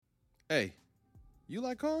Hey, you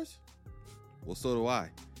like cars? Well, so do I.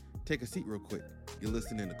 Take a seat real quick. You're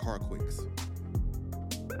listening to CarQuicks.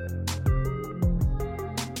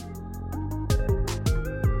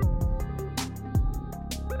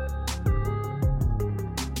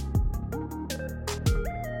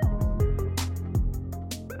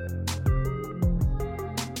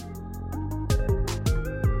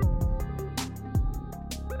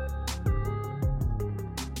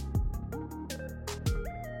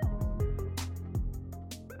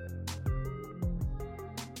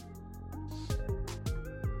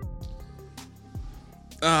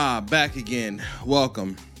 Back again.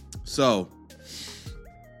 Welcome. So,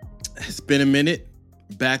 it's been a minute.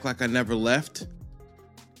 Back like I never left.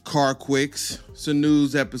 CarQuicks. It's a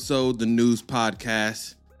news episode, the news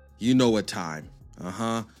podcast. You know what time.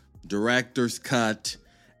 Director's Cut.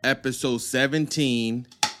 Episode 17.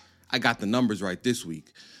 I got the numbers right this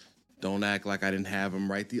week. Don't act like I didn't have them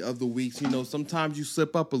right the other weeks. You know, sometimes you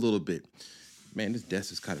slip up a little bit. Man, this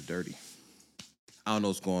desk is kind of dirty. I don't know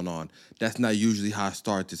what's going on. That's not usually how I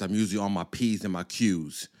start this. I'm usually on my P's and my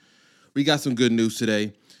Q's. We got some good news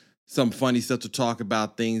today. Some funny stuff to talk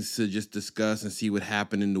about, things to just discuss and see what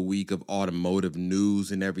happened in the week of automotive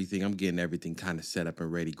news and everything. I'm getting everything kind of set up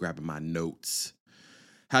and ready, grabbing my notes.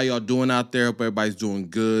 How y'all doing out there? Hope everybody's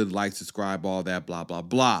doing good. Like, subscribe, all that, blah, blah,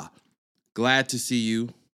 blah. Glad to see you.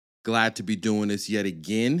 Glad to be doing this yet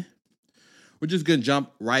again. We're just going to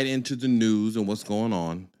jump right into the news and what's going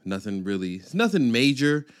on. It's nothing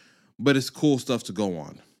major, but it's cool stuff to go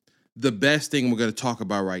on. The best thing we're going to talk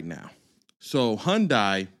about right now. So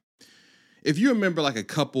Hyundai, if you remember like a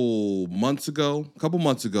couple months ago,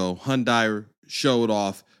 Hyundai showed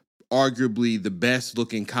off arguably the best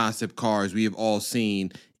looking concept cars we have all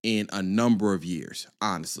seen in a number of years,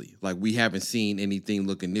 honestly. Like we haven't seen anything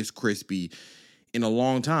looking this crispy in a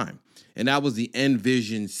long time. And that was the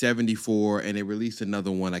Envision 74, and they released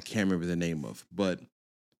another one I can't remember the name of. But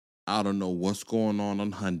I don't know what's going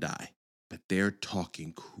on Hyundai, but they're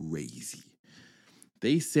talking crazy.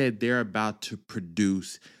 They said they're about to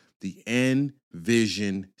produce the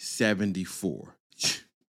Envision 74.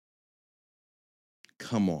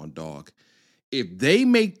 Come on, dog. If they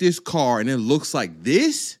make this car and it looks like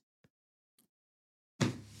this,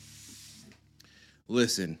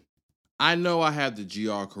 listen, I know I have the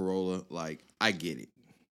GR Corolla. Like, I get it.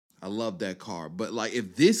 I love that car. But, like,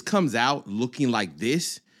 if this comes out looking like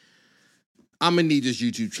this, I'm going to need this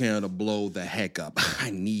YouTube channel to blow the heck up.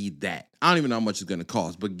 I need that. I don't even know how much it's going to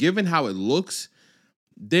cost. But given how it looks,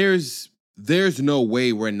 there's no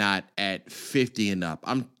way we're not at 50 and up.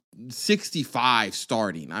 I'm 65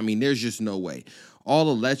 starting. I mean, there's just no way.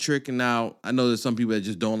 All electric, and now I know there's some people that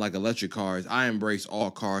just don't like electric cars. I embrace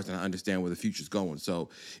all cars, and I understand where the future's going. So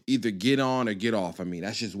either get on or get off. I mean,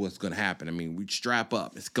 that's just what's going to happen. I mean, we strap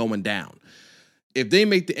up. It's going down. If they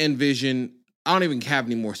make the Envision, I don't even have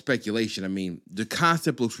any more speculation. I mean, the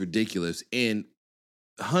concept looks ridiculous, and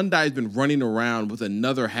Hyundai's been running around with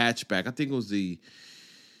another hatchback. I think it was the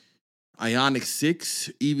Ioniq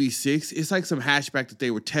 6, EV6. It's like some hatchback that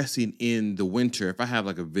they were testing in the winter. If I have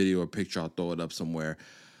like a video or picture, I'll throw it up somewhere.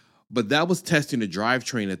 But that was testing the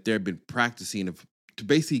drivetrain that they've been practicing to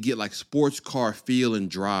basically get like sports car feel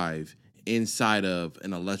and drive inside of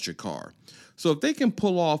an electric car. So if they can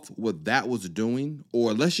pull off what that was doing,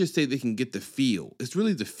 or let's just say they can get the feel, it's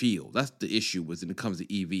really the feel. That's the issue when it comes to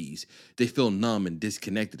EVs. They feel numb and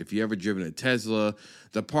disconnected. If you ever driven a Tesla,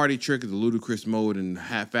 the party trick of the ludicrous mode and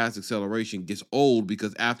fast acceleration gets old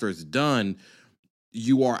because after it's done,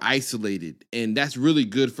 you are isolated. And that's really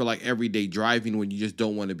good for like everyday driving when you just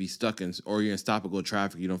don't want to be stuck in, or you're in stop and go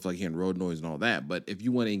traffic, you don't feel like hearing road noise and all that. But if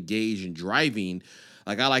you want to engage in driving,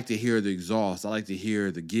 like I like to hear the exhaust, I like to hear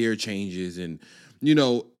the gear changes, and you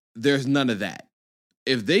know, there's none of that.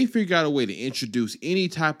 If they figure out a way to introduce any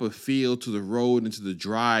type of feel to the road and to the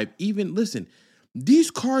drive, even listen, these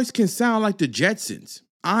cars can sound like the Jetsons,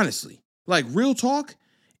 honestly. Like real talk,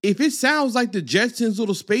 if it sounds like the Jetsons'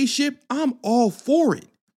 little spaceship, I'm all for it.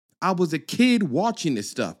 I was a kid watching this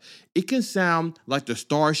stuff. It can sound like the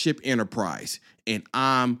Starship Enterprise, and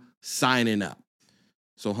I'm signing up.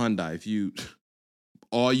 So Hyundai,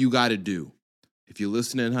 all you got to do, if you're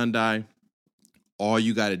listening, Hyundai, all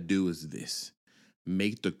you got to do is this.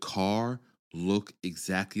 Make the car look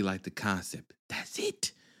exactly like the concept. That's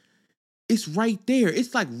it. It's right there.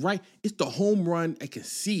 It's like it's the home run. I can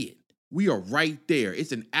see it. We are right there.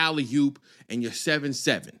 It's an alley-oop and you're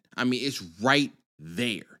 7-7. I mean, it's right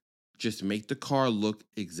there. Just make the car look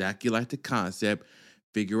exactly like the concept.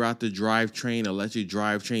 Figure out the drivetrain, electric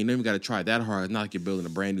drivetrain. You don't even got to try that hard. It's not like you're building a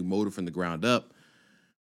brand new motor from the ground up.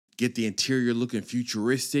 Get the interior looking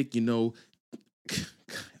futuristic, you know.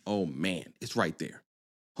 oh man, it's right there.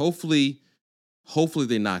 Hopefully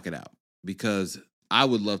they knock it out because I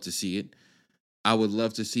would love to see it. I would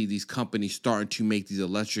love to see these companies starting to make these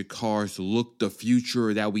electric cars look the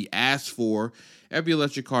future that we asked for. Every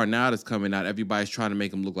electric car now that's coming out, everybody's trying to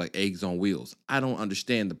make them look like eggs on wheels. I don't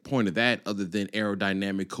understand the point of that other than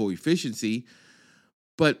aerodynamic coefficiency,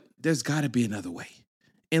 but there's got to be another way.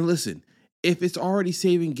 And listen, if it's already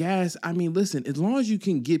saving gas, I mean, listen, as long as you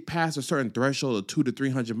can get past a certain threshold of 200 to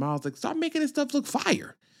 300 miles, like start making this stuff look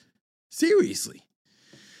fire. Seriously.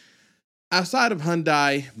 Outside of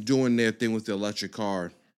Hyundai doing their thing with the electric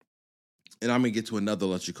car, and I'm going to get to another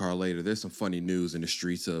electric car later, there's some funny news in the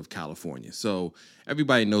streets of California. So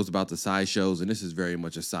everybody knows about the sideshows, and this is very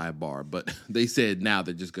much a sidebar, but they said now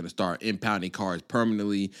they're just going to start impounding cars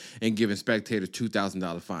permanently and giving spectators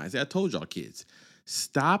 $2,000 fines. I told y'all kids,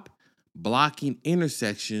 stop blocking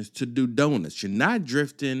intersections to do donuts. You're not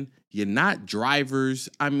drifting. You're not drivers.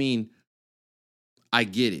 I mean, I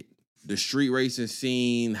get it. The street racing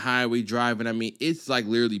scene, highway driving, I mean, it's like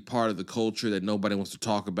literally part of the culture that nobody wants to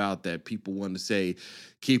talk about, that people want to say,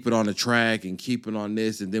 keep it on the track and keep it on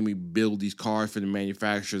this. And then we build these cars for the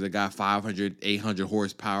manufacturers that got 500, 800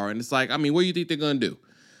 horsepower. And it's like, I mean, what do you think they're going to do?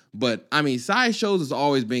 But, I mean, sideshows has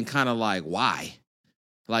always been kind of like, why?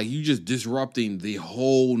 Like, you just disrupting the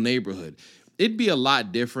whole neighborhood. It'd be a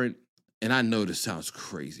lot different. And I know this sounds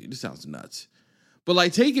crazy. This sounds nuts. But,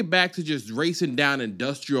 like, take it back to just racing down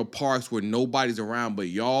industrial parks where nobody's around but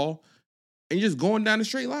y'all and just going down a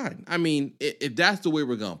straight line. I mean, if that's the way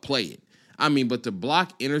we're going to play it. I mean, but to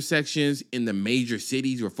block intersections in the major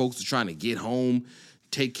cities where folks are trying to get home,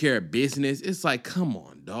 take care of business, it's like, come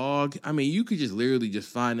on, dog. I mean, you could just literally just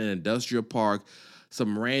find an industrial park,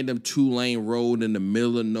 some random 2-lane road in the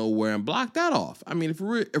middle of nowhere and block that off. I mean, if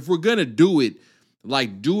we're going to do it,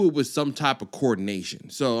 like, do it with some type of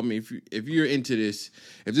coordination. So, I mean, if you're into this,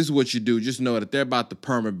 if this is what you do, just know that they're about to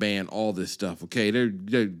perma-ban all this stuff, okay?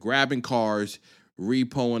 They're grabbing cars,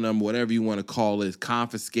 repoing them, whatever you want to call it,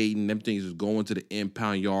 confiscating them things, is going to the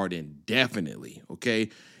impound yard indefinitely,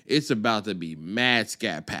 okay? It's about to be mad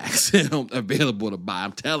scat packs available to buy,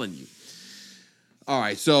 I'm telling you. All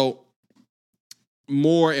right, so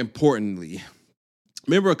more importantly,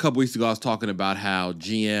 remember a couple weeks ago, I was talking about how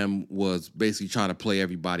GM was basically trying to play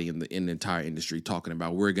everybody in the entire industry, talking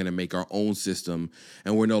about we're going to make our own system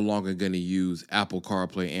and we're no longer going to use Apple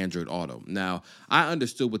CarPlay, Android Auto. Now, I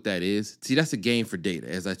understood what that is. See, that's a game for data,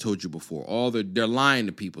 as I told you before. They're lying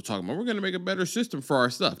to people, talking about we're going to make a better system for our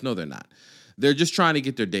stuff. No, they're not. They're just trying to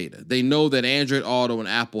get their data. They know that Android Auto and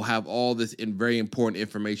Apple have all this very important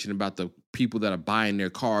information about the people that are buying their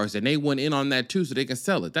cars, and they went in on that too so they can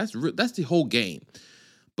sell it. That's the whole game.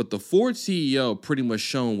 But the Ford CEO pretty much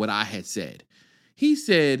shown what I had said. He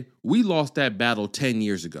said, we lost that battle 10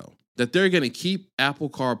 years ago, that they're going to keep Apple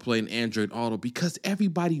CarPlay and Android Auto because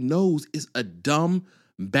everybody knows it's a dumb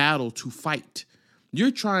battle to fight.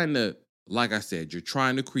 You're trying to, like I said, you're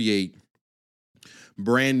trying to create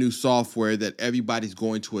brand new software that everybody's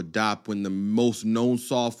going to adopt when the most known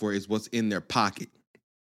software is what's in their pocket.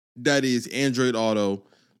 That is Android Auto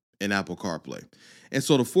and Apple CarPlay. And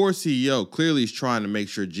so the Ford CEO clearly is trying to make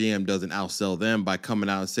sure GM doesn't outsell them by coming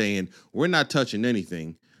out and saying, we're not touching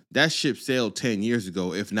anything. That ship sailed 10 years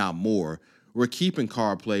ago, if not more. We're keeping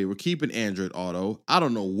CarPlay. We're keeping Android Auto. I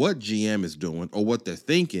don't know what GM is doing or what they're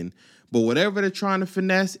thinking, but whatever they're trying to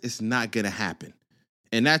finesse, it's not going to happen.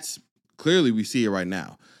 And that's clearly, we see it right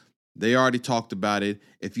now. They already talked about it.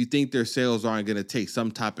 If you think their sales aren't going to take some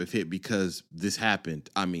type of hit because this happened,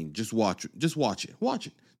 I mean, just watch it. Just watch it. Watch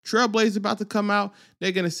it. Trailblazer about to come out.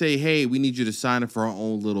 They're going to say, hey, we need you to sign up for our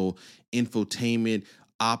own little infotainment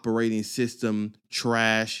operating system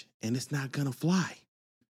trash, and it's not going to fly.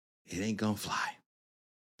 It ain't going to fly.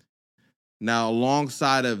 Now,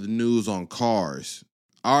 alongside of the news on cars,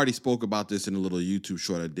 I already spoke about this in a little YouTube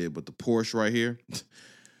short I did, but the Porsche right here,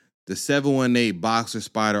 the 718 Boxer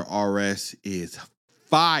Spider RS is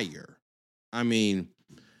fire. I mean,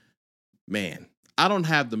 man, I don't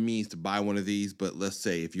have the means to buy one of these, but let's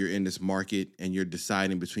say if you're in this market and you're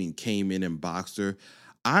deciding between Cayman and Boxster,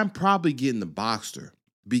 I'm probably getting the Boxster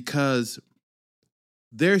because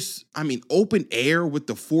there's, open air with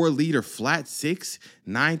the 4-liter flat six,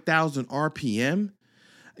 9,000 RPM.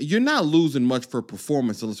 You're not losing much for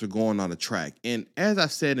performance unless you're going on a track. And as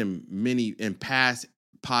I've said in past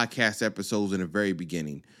podcast episodes in the very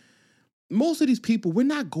beginning, most of these people, we're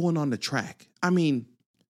not going on the track. I mean,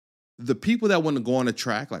 the people that want to go on a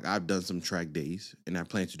track, like I've done some track days and I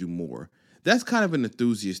plan to do more, that's kind of an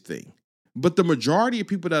enthusiast thing. But the majority of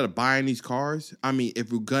people that are buying these cars, I mean,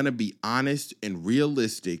 if we're going to be honest and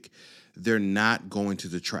realistic, they're not going to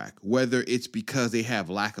the track. Whether it's because they have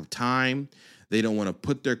lack of time, they don't want to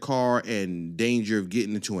put their car in danger of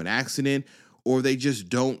getting into an accident, or they just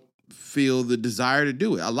don't feel the desire to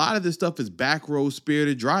do it. A lot of this stuff is back road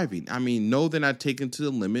spirited driving. I mean, no, they're not taken to the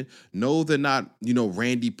limit. No, they're not,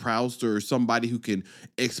 Randy Proust or somebody who can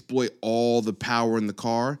exploit all the power in the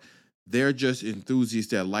car. They're just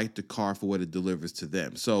enthusiasts that like the car for what it delivers to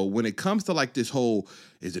them. So when it comes to like this whole,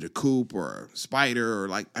 is it a coupe or a spider or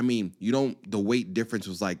the weight difference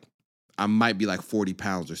was like, I might be like 40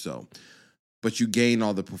 pounds or so, but you gain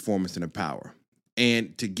all the performance and the power.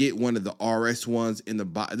 And to get one of the RS ones in the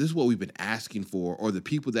box, this is what we've been asking for, or the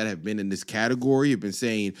people that have been in this category have been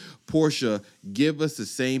saying, Porsche, give us the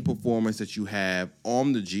same performance that you have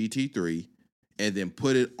on the GT3 and then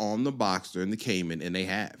put it on the Boxster and the Cayman, and they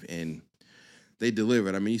have. And they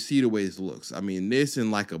delivered. I mean, you see the way this looks. I mean, this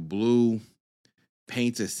in like a blue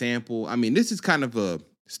painted sample. I mean, this is kind of a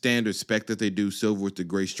standard spec that they do, silver with the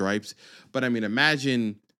gray stripes. But I mean,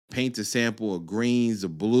 imagine paint a sample of greens, the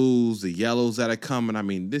blues, the yellows that are coming. I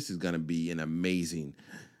mean, this is going to be an amazing,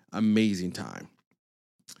 amazing time.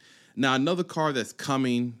 Now, another car that's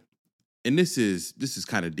coming, and this is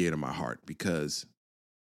kind of dear to my heart because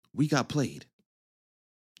we got played.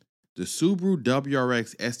 The Subaru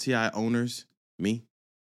WRX STi owners, me,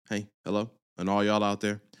 hey, hello, and all y'all out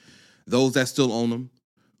there, those that still own them,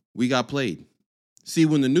 we got played. See,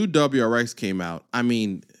 when the new WRX came out, I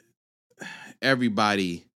mean,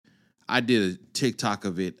 everybody, I did a TikTok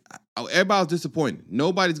of it. Everybody was disappointed.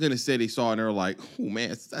 Nobody's going to say they saw it and they're like, oh,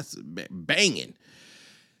 man, that's banging.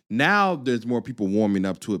 Now there's more people warming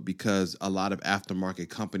up to it because a lot of aftermarket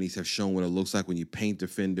companies have shown what it looks like when you paint the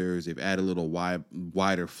fenders. They've added little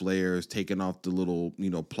wider flares, taken off the little,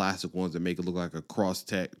 plastic ones that make it look like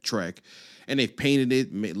a Trek. And they've painted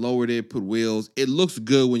it, lowered it, put wheels. It looks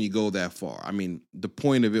good when you go that far. I mean, the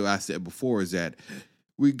point of it, I said before, is that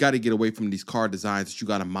we got to get away from these car designs that you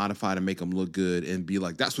got to modify to make them look good and be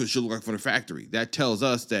like, that's what it should look like from the factory. That tells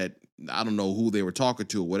us that, I don't know who they were talking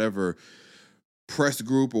to or whatever press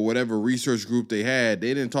group or whatever research group they had,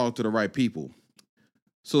 they didn't talk to the right people.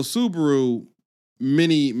 So Subaru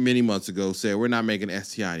many months ago said we're not making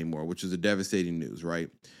STi anymore, which is a devastating news, right?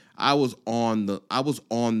 I was on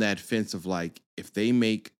that fence of like, if they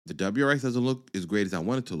make the WRX doesn't look as great as I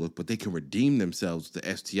want it to look, but they can redeem themselves with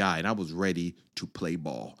the STi, and I was ready to play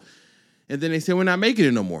ball. And then they said we're not making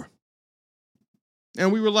it no more.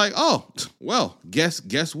 And we were like, oh, well, guess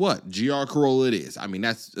what? GR Corolla it is. I mean,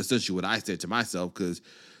 that's essentially what I said to myself because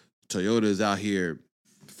Toyota is out here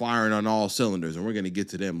firing on all cylinders, and we're going to get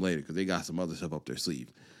to them later because they got some other stuff up their sleeve.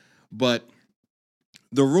 But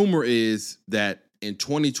the rumor is that in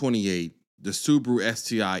 2028, the Subaru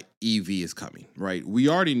STi EV is coming, right? We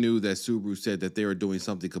already knew that Subaru said that they were doing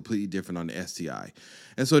something completely different on the STi.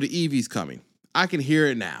 And so the EV is coming. I can hear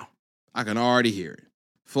it now. I can already hear it.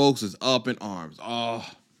 Folks is up in arms. Oh,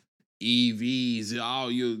 EVs.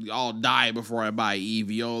 Oh, I'll die before I buy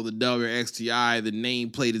EV. Oh, the WRX, the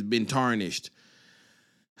nameplate has been tarnished.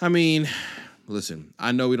 I mean, listen,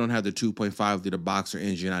 I know we don't have the 2.5 liter Boxster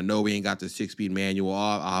engine. I know we ain't got the 6-speed manual.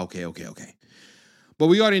 Okay. But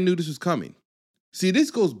we already knew this was coming. See,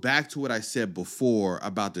 this goes back to what I said before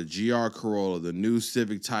about the GR Corolla, the new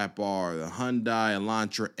Civic Type R, the Hyundai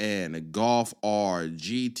Elantra N, the Golf R,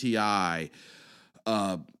 GTI.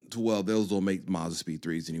 Well, those don't make Mazda Speed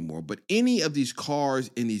 3s anymore. But any of these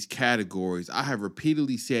cars in these categories, I have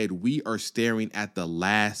repeatedly said we are staring at the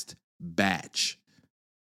last batch.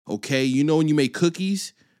 Okay? You know when you make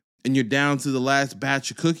cookies and you're down to the last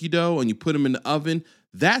batch of cookie dough and you put them in the oven?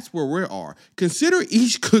 That's where we are. Consider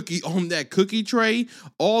each cookie on that cookie tray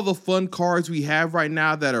all the fun cars we have right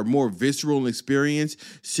now that are more visceral in experience.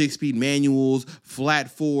 6-speed manuals,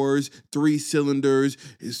 flat 4s, 3 cylinders,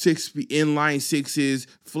 6-speed inline 6s,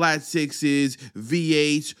 flat 6s,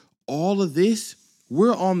 V8s. All of this,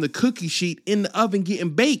 we're on the cookie sheet in the oven getting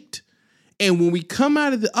baked. And when we come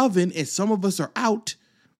out of the oven and some of us are out,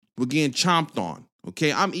 we're getting chomped on.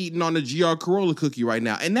 Okay, I'm eating on the GR Corolla cookie right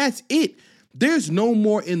now. And that's it. There's no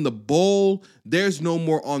more in the bowl. There's no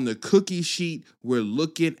more on the cookie sheet. We're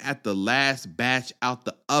looking at the last batch out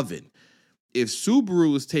the oven. If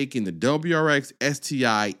Subaru is taking the WRX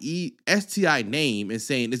STi name and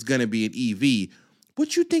saying it's going to be an EV,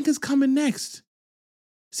 what you think is coming next?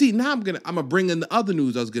 See, now I'm gonna bring in the other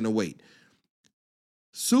news I was gonna wait.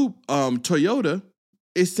 Toyota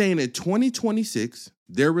is saying in 2026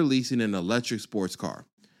 they're releasing an electric sports car.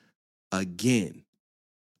 Again.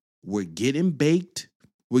 We're getting baked,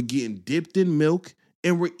 we're getting dipped in milk,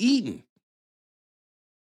 and we're eating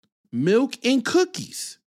milk and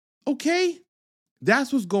cookies, okay?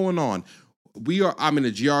 That's what's going on. I'm in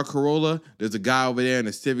a GR Corolla. There's a guy over there in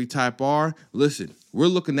a Civic Type R. Listen, we're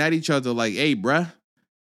looking at each other like, hey, bruh,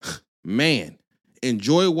 man,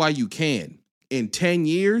 enjoy it while you can. In 10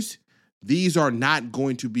 years, these are not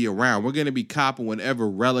going to be around. We're going to be copping whatever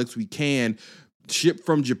relics we can, shipped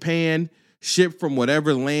from Japan, shipped from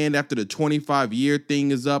whatever land after the 25-year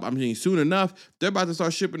thing is up. I mean, soon enough, they're about to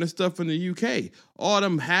start shipping the stuff from the UK. All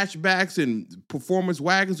them hatchbacks and performance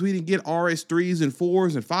wagons we didn't get, RS3s and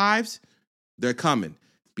 4s and 5s, they're coming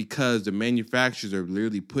because the manufacturers are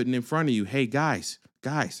literally putting in front of you, hey, guys,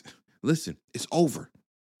 listen, it's over,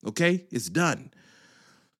 okay? It's done.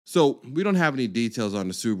 So we don't have any details on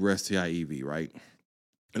the Subaru STi EV, right?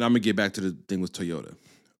 And I'm going to get back to the thing with Toyota.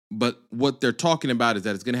 But what they're talking about is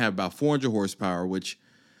that it's going to have about 400 horsepower, which,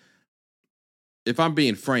 if I'm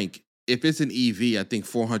being frank, if it's an EV, I think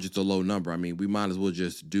 400 is a low number. I mean, we might as well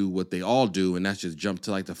just do what they all do, and that's just jump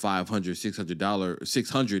to like the $500,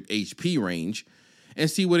 $600 HP range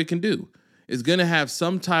and see what it can do. It's going to have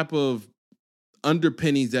some type of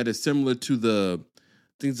underpinnings that is similar to the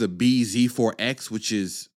BZ4X, which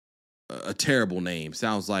is a terrible name.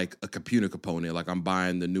 Sounds like a computer component, like I'm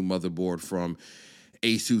buying the new motherboard from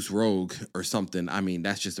Asus ROG or something. I mean,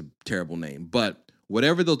 that's just a terrible name. But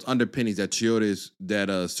whatever those underpinnings that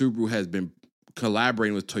Subaru has been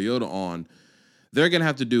collaborating with Toyota on, they're going to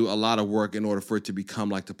have to do a lot of work in order for it to become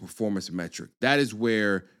like the performance metric. That is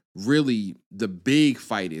where really the big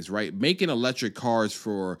fight is, right? Making electric cars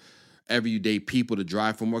for everyday people to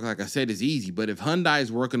drive from work, like I said, is easy. But if Hyundai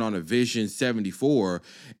is working on a Vision 74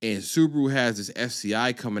 and Subaru has this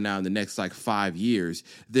FCI coming out in the next like 5 years,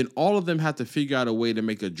 then all of them have to figure out a way to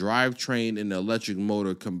make a drivetrain and the electric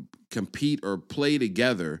motor compete or play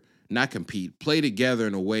together. Not compete, play together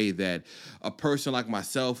in a way that a person like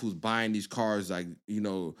myself who's buying these cars, like, you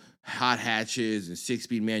know, hot hatches and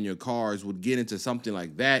 6-speed manual cars, would get into something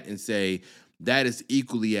like that and say that is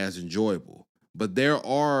equally as enjoyable. But there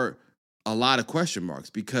are a lot of question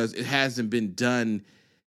marks because it hasn't been done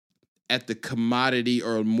at the commodity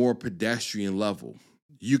or more pedestrian level.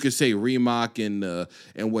 You could say Rimac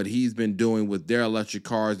and what he's been doing with their electric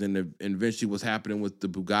cars and eventually what's happening with the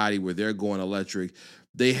Bugatti where they're going electric.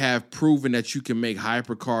 They have proven that you can make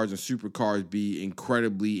hypercars and supercars be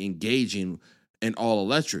incredibly engaging and all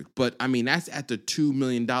electric. But I mean, that's at the $2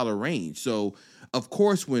 million range. So of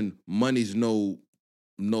course, when money's no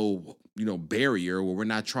barrier, where we're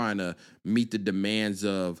not trying to meet the demands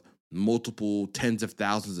of multiple tens of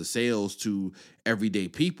thousands of sales to everyday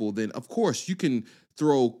people, then of course you can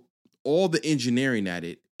throw all the engineering at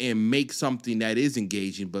it and make something that is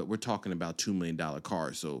engaging, but we're talking about $2 million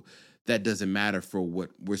cars. So that doesn't matter for what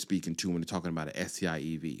we're speaking to when we're talking about an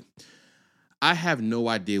STi EV. I have no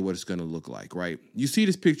idea what it's going to look like, right? You see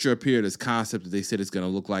this picture up here, this concept that they said it's going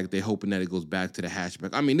to look like. They're hoping that it goes back to the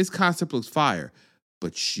hatchback. I mean, this concept looks fire.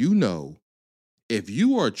 But you know, if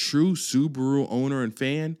you are a true Subaru owner and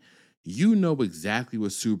fan, you know exactly what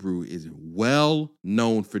Subaru is well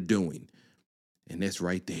known for doing. And that's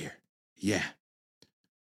right there. Yeah.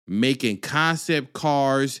 Making concept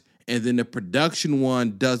cars, and then the production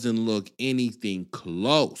one doesn't look anything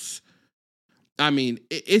close. I mean,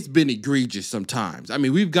 it's been egregious sometimes. I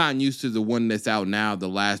mean, we've gotten used to the one that's out now, the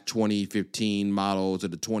last 2015 models or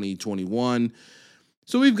the 2021.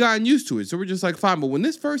 So we've gotten used to it. So we're just like, fine. But when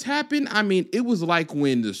this first happened, I mean, it was like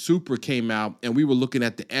when the Supra came out and we were looking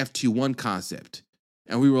at the FT1 concept.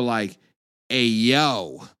 And we were like, hey,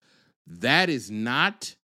 yo, that is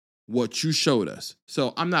not what you showed us.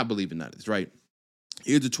 So I'm not believing that is right.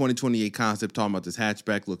 Here's the 2028 concept talking about this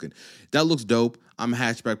hatchback looking. That looks dope. I'm a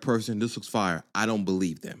hatchback person. This looks fire. I don't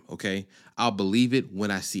believe them, okay? I'll believe it when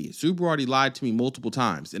I see it. Subaru already lied to me multiple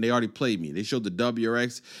times, and they already played me. They showed the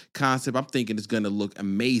WRX concept. I'm thinking it's going to look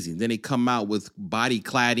amazing. Then they come out with body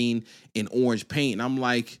cladding in orange paint, and I'm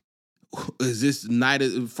like, is this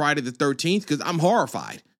Friday the 13th? Because I'm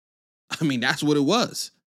horrified. I mean, that's what it was.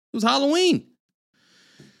 It was Halloween.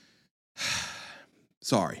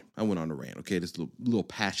 Sorry, I went on a rant, okay? Just a little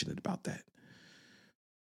passionate about that.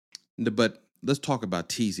 But let's talk about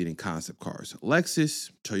teasing in concept cars.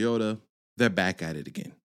 Lexus, Toyota, they're back at it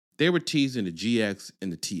again. They were teasing the GX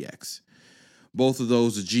and the TX. Both of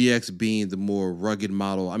those, the GX being the more rugged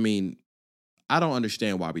model. I mean, I don't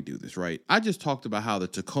understand why we do this, right? I just talked about how the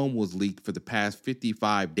Tacoma was leaked for the past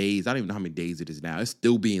 55 days. I don't even know how many days it is now. It's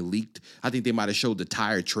still being leaked. I think they might have showed the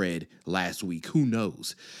tire tread last week. Who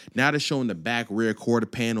knows? Now they're showing the back rear quarter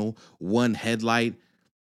panel, one headlight.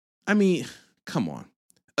 I mean, come on.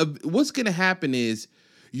 What's going to happen is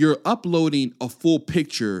you're uploading a full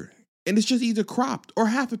picture and it's just either cropped or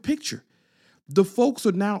half a picture. The folks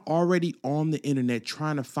are now already on the internet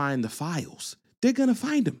trying to find the files. They're going to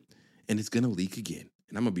find them. and it's going to leak again.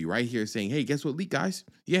 And I'm going to be right here saying, hey, guess what leak, guys?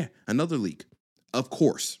 Yeah, another leak. Of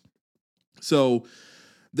course. So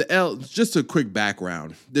just a quick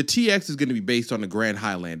background. The TX is going to be based on the Grand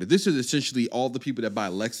Highlander. This is essentially all the people that buy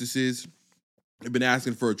Lexuses have been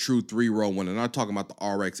asking for a true 3-row one. And I'm talking about the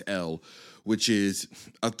RXL, which is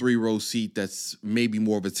a 3-row seat that's maybe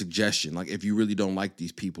more of a suggestion. Like if you really don't like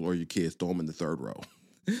these people or your kids, throw them in the 3rd row.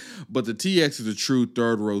 But the TX is a true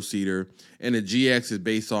 3rd-row seater, and the GX is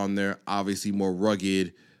based on their obviously more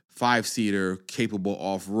rugged 5-seater capable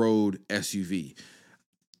off-road SUV.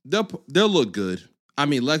 They'll look good. I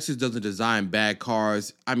mean, Lexus doesn't design bad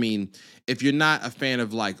cars. I mean, if you're not a fan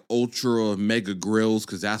of like ultra mega grills,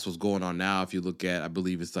 because that's what's going on now. If you look at, I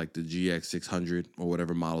believe it's like the GX 600 or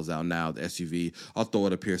whatever model's out now, the SUV. I'll throw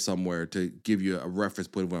it up here somewhere to give you a reference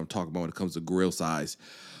point of what I'm talking about when it comes to grill size.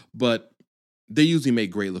 But they usually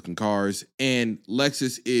make great looking cars, and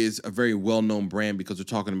Lexus is a very well-known brand because we're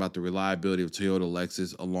talking about the reliability of Toyota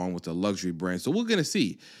Lexus along with a luxury brand. So we're going to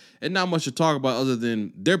see. And not much to talk about other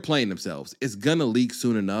than they're playing themselves. It's going to leak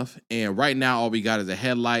soon enough. And right now, all we got is a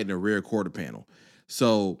headlight and a rear quarter panel.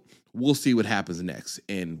 So we'll see what happens next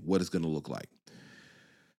and what it's going to look like.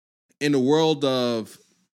 In the world of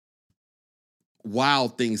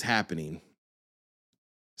wild things happening,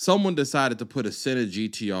 someone decided to put a Senna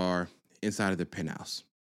GTR inside of their penthouse.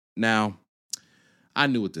 Now, I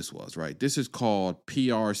knew what this was, right? This is called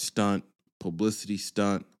PR stunt, publicity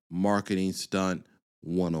stunt, marketing stunt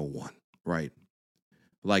 101, right?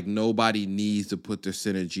 Like nobody needs to put their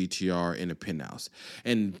Senna GTR in a penthouse.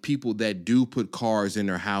 And people that do put cars in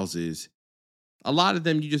their houses, a lot of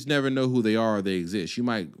them, you just never know who they are or they exist. You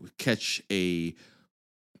might catch a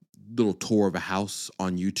little tour of a house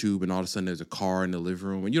on YouTube, and all of a sudden there's a car in the living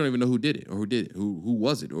room, and you don't even know who did it, or who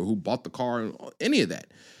was it, or who bought the car, or any of that.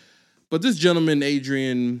 But this gentleman,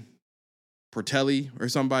 Adrian Portelli or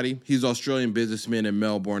somebody, he's an Australian businessman in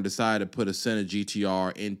Melbourne, decided to put a Senna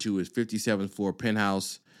GTR into his 57th floor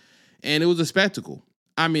penthouse, and it was a spectacle.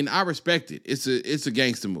 I mean, I respect it. It's a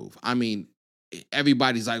gangster move. I mean,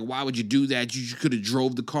 everybody's like, why would you do that? You could have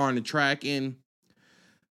drove the car on the track, and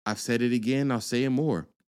I've said it again, I'll say it more.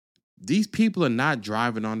 These people are not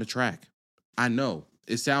driving on the track. I know,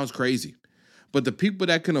 it sounds crazy. But the people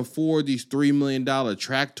that can afford these $3 million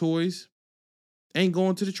track toys ain't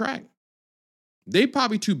going to the track. They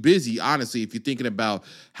probably too busy, honestly, if you're thinking about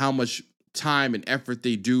how much time and effort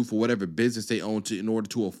they do for whatever business they own in order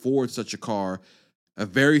to afford such a car. A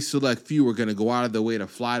very select few are going to go out of their way to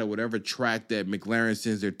fly to whatever track that McLaren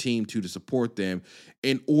sends their team to support them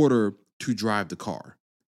in order to drive the car.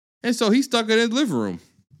 And so he's stuck in his living room.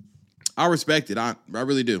 I respect it. I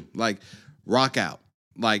really do. Like, rock out.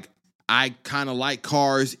 Like, I kind of like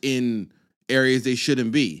cars in areas they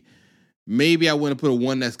shouldn't be. Maybe I wouldn't put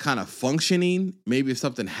one that's kind of functioning. Maybe if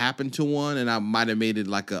something happened to one and I might have made it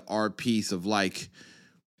like an art piece of like,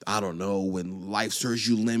 I don't know, when life serves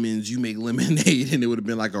you lemons, you make lemonade, and it would have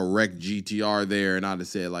been like a wrecked GTR there, and I'd have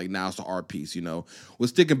said like, now it's an art piece, you know. We're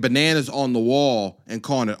sticking bananas on the wall and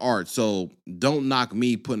calling it art, so don't knock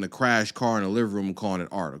me putting a crash car in a living room and calling it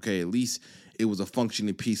art, okay? At least it was a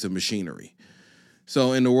functioning piece of machinery.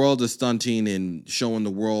 So in the world of stunting and showing the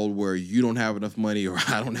world where you don't have enough money or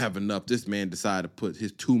I don't have enough, this man decided to put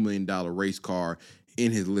his $2 million race car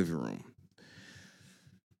in his living room.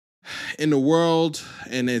 In the world,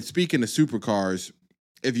 and then speaking of supercars,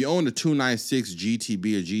 if you own a 296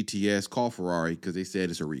 GTB or GTS, call Ferrari because they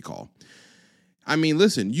said it's a recall. I mean,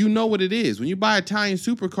 listen, you know what it is. When you buy Italian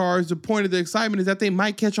supercars, the point of the excitement is that they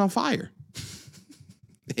might catch on fire.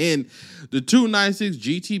 And the 296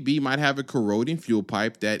 GTB might have a corroding fuel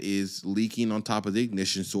pipe that is leaking on top of the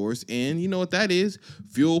ignition source. And you know what that is?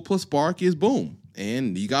 Fuel plus spark is boom.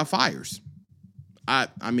 And you got fires. I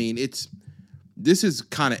mean, this is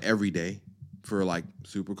kind of every day for like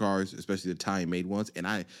supercars, especially the Italian-made ones.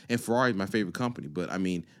 And Ferrari is my favorite company, but I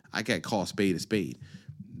mean, I got to call a spade a spade.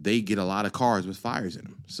 They get a lot of cars with fires in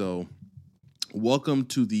them. So welcome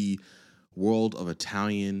to the world of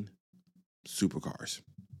Italian supercars.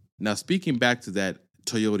 Now, speaking back to that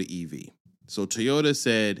Toyota EV. So Toyota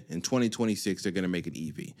said in 2026, they're going to make an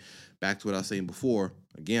EV. Back to what I was saying before.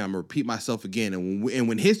 Again, I'm going to repeat myself again. And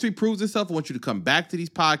when history proves itself, I want you to come back to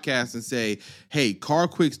these podcasts and say, hey,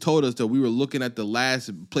 CarQuicks told us that we were looking at the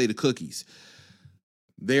last plate of cookies.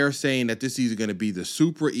 They're saying that this is either going to be the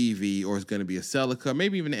Supra EV or it's going to be a Celica,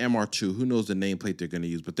 maybe even the MR2. Who knows the nameplate they're going to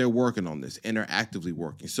use, but they're working on this and they're actively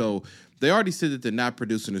working. So they already said that they're not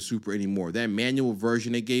producing a Supra anymore. That manual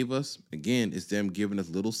version they gave us, again, is them giving us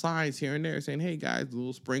little signs here and there saying, hey, guys, a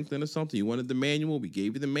little sprinkling or something. You wanted the manual. We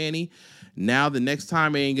gave you the Manny. Now the next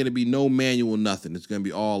time it ain't going to be no manual, nothing. It's going to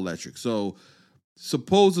be all electric. So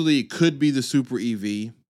Supposedly, it could be the Super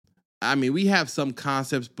EV. I mean, we have some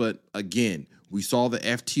concepts, but again, we saw the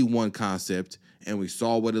FT1 concept and we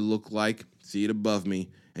saw what it looked like. See it above me,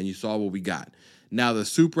 and you saw what we got. Now, the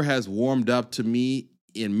Super has warmed up to me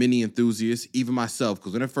and many enthusiasts, even myself,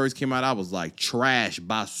 because when it first came out, I was like, trash,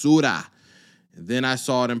 basura. And then I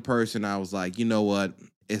saw it in person. I was like, you know what?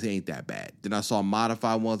 It ain't that bad. Then I saw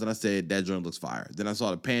modified ones, and I said, that joint looks fire. Then I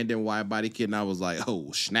saw the Pandem wide body kit, and I was like,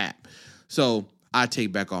 oh, snap. So I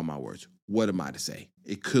take back all my words. What am I to say?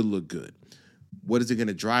 It could look good. What is it going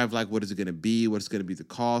to drive like? What is it going to be? What's going to be the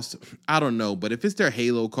cost? I don't know. But if it's their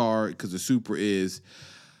Halo car, because the Super is,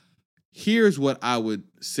 here's what I would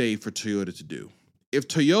say for Toyota to do. If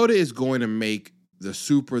Toyota is going to make the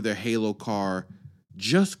Super their Halo car,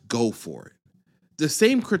 just go for it. The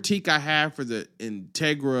same critique I have for the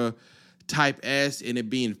Integra Type S and it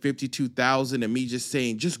being $52,000 and me just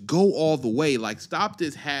saying, just go all the way. Like, stop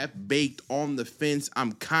this half-baked on the fence.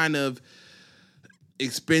 I'm kind of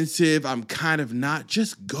expensive. I'm kind of not.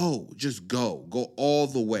 Just go. Just go. Go all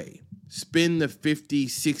the way. Spend the $50,000,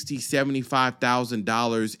 $60,000,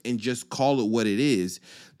 $75,000 and just call it what it is.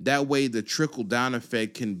 That way, the trickle-down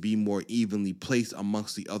effect can be more evenly placed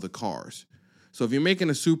amongst the other cars. So if you're making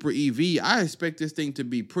a Super EV, I expect this thing to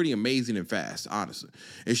be pretty amazing and fast, honestly.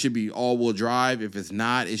 It should be all-wheel drive. If it's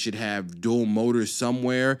not, it should have dual motors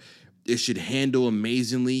somewhere. It should handle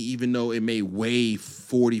amazingly, even though it may weigh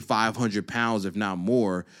 4,500 pounds, if not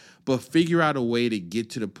more. But figure out a way to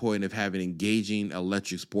get to the point of having engaging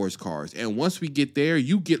electric sports cars. And once we get there,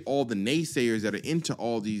 you get all the naysayers that are into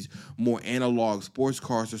all these more analog sports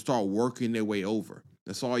cars to start working their way over.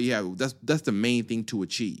 That's all you have. That's the main thing to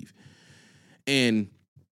achieve. And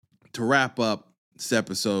to wrap up this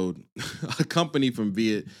episode, a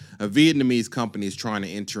Vietnamese company is trying to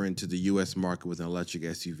enter into the U.S. market with an electric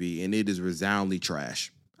SUV, and it is resoundingly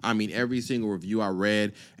trash. I mean, every single review I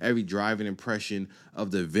read, every driving impression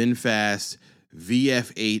of the VinFast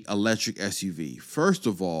VF8 Electric SUV. First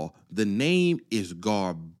of all, the name is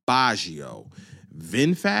garbaggio.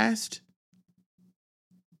 VinFast?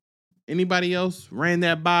 Anybody else ran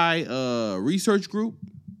that by a research group?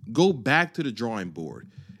 Go back to the drawing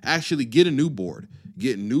board. Actually, get a new board.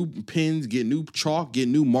 Get new pens, get new chalk, get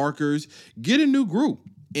new markers, get a new group,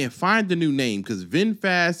 and find a new name, because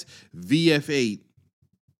VinFast VF8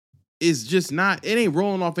 is just not, it ain't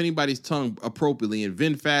rolling off anybody's tongue appropriately, and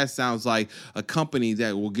VinFast sounds like a company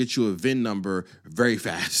that will get you a VIN number very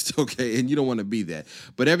fast, okay? And you don't want to be that.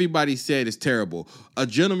 But everybody said it's terrible. A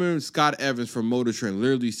gentleman, Scott Evans from Motor Trend,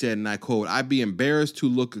 literally said, and I quote, "I'd be embarrassed to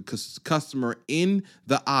look a customer in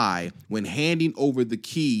the eye when handing over the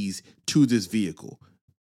keys to this vehicle."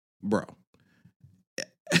 Bro,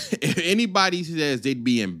 if anybody says they'd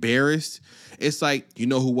be embarrassed, it's like, you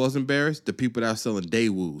know who was embarrassed? The people that are selling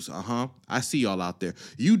Daewoo's. I see y'all out there.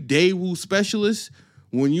 You Daewoo specialists,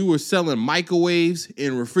 when you were selling microwaves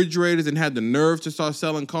and refrigerators and had the nerve to start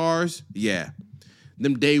selling cars, yeah.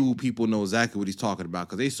 Them Daewoo people know exactly what he's talking about,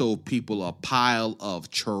 because they sold people a pile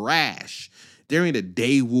of trash. There ain't a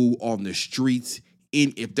Daewoo on the streets.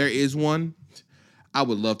 If there is one, I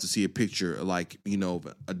would love to see a picture, like, you know,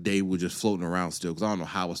 a Daewoo just floating around still, because I don't know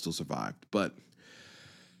how it still survived. But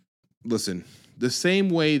listen, the same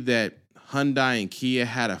way that Hyundai and Kia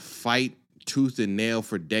had a fight tooth and nail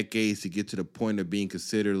for decades to get to the point of being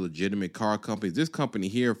considered legitimate car companies, this company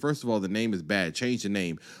here, first of all, the name is bad. Change the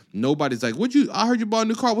name. Nobody's like, I heard you bought a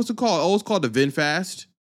new car. What's it called? Oh, it's called the VinFast.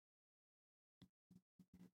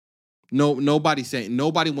 No, nobody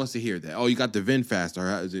wants to hear that. Oh, you got the VinFast.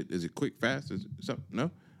 Or is it quick fast? Is it something?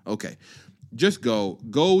 No? Okay. Just go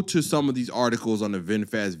to some of these articles on the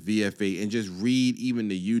VinFast VF8 and just read even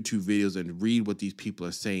the YouTube videos and read what these people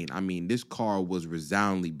are saying. I mean, this car was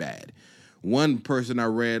resoundingly bad. One person I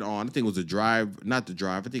read on, I think it was I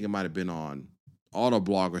think it might have been on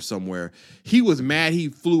Autoblog or somewhere. He was mad he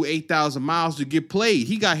flew 8,000 miles to get played.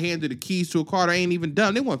 He got handed the keys to a car that ain't even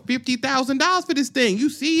done. They want $50,000 for this thing. You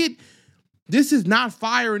see it? This is not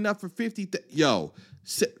fire enough for 50.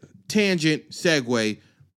 Tangent, segue.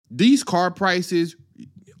 These car prices,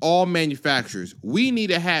 all manufacturers, we need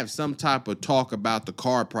to have some type of talk about the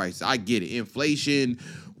car price. I get it. Inflation,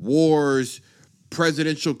 wars,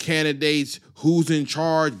 presidential candidates, who's in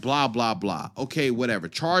charge, blah, blah, blah. Okay, whatever.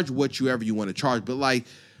 Charge whatever you want to charge. But like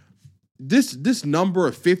this number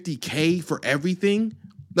of $50K for everything,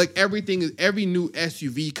 like everything is every new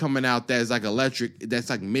SUV coming out that is like electric, that's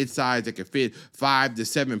like mid-size, that can fit 5 to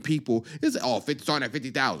 7 people. It's starting at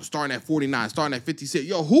 50,000, starting at 49, starting at 56.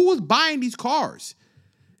 Yo, who was buying these cars?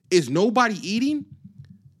 Is nobody eating?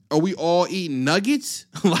 Are we all eating nuggets?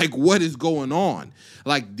 Like, what is going on?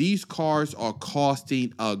 Like, these cars are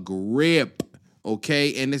costing a grip.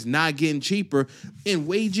 okay? And it's not getting cheaper. And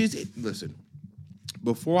wages, listen,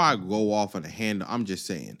 before I go off on a handle, I'm just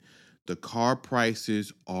saying, the car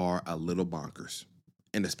prices are a little bonkers.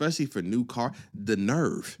 And especially for new car, the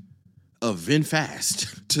nerve of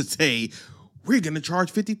VinFast to say, we're going to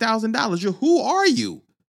charge $50,000. Who are you?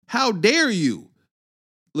 How dare you?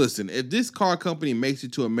 Listen, if this car company makes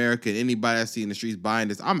it to America and anybody I see in the streets buying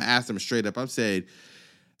this, I'm asking them straight up. I'm saying,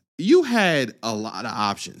 you had a lot of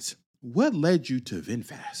options. What led you to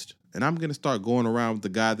VinFast? And I'm going to start going around with the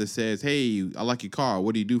guy that says, hey, I like your car.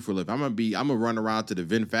 What do you do for a living? I'm going to run around to the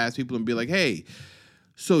VinFast people and be like, hey,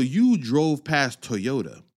 so you drove past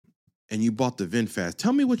Toyota and you bought the VinFast.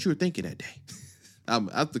 Tell me what you were thinking that day.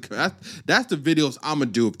 That's the videos I'm going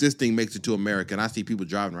to do if this thing makes it to America and I see people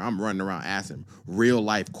driving around. I'm running around asking real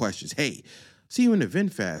life questions. Hey, see you in the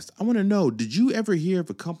VinFast. I want to know, did you ever hear of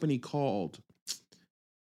a company called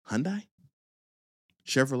Hyundai?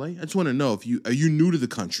 Chevrolet? I just want to know are you new to the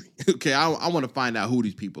country? Okay, I want to find out who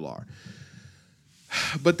these people are.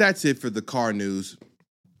 But that's it for the car news.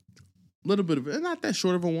 A little bit of it, not that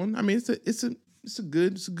short of a one. I mean, it's a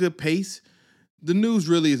good pace. The news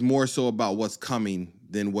really is more so about what's coming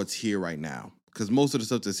than what's here right now. Because most of the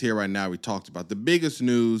stuff that's here right now we talked about. The biggest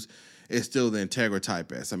news is still the Integra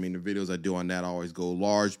Type S. I mean, the videos I do on that always go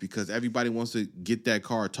large because everybody wants to get that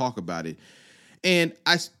car, talk about it. And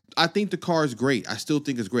I think the car is great. I still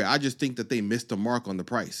think it's great. I just think that they missed the mark on the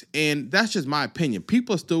price. And that's just my opinion.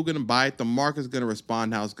 People are still going to buy it. The market's going to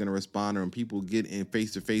respond how it's going to respond. And when people get in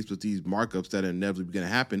face-to-face with these markups that are inevitably going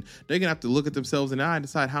to happen, they're going to have to look at themselves in the eye and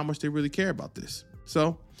decide how much they really care about this.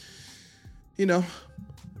 So,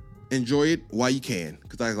 enjoy it while you can.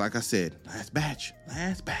 Because like I said, last batch.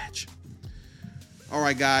 All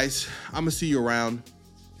right, guys. I'm going to see you around.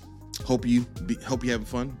 Hope you having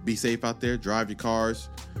fun. Be safe out there. Drive your cars.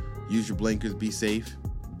 Use your blinkers. Be safe.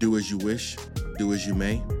 Do as you wish. Do as you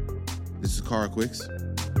may. This is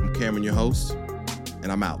CarQuicks. I'm Cameron, your host,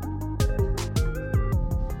 and I'm out.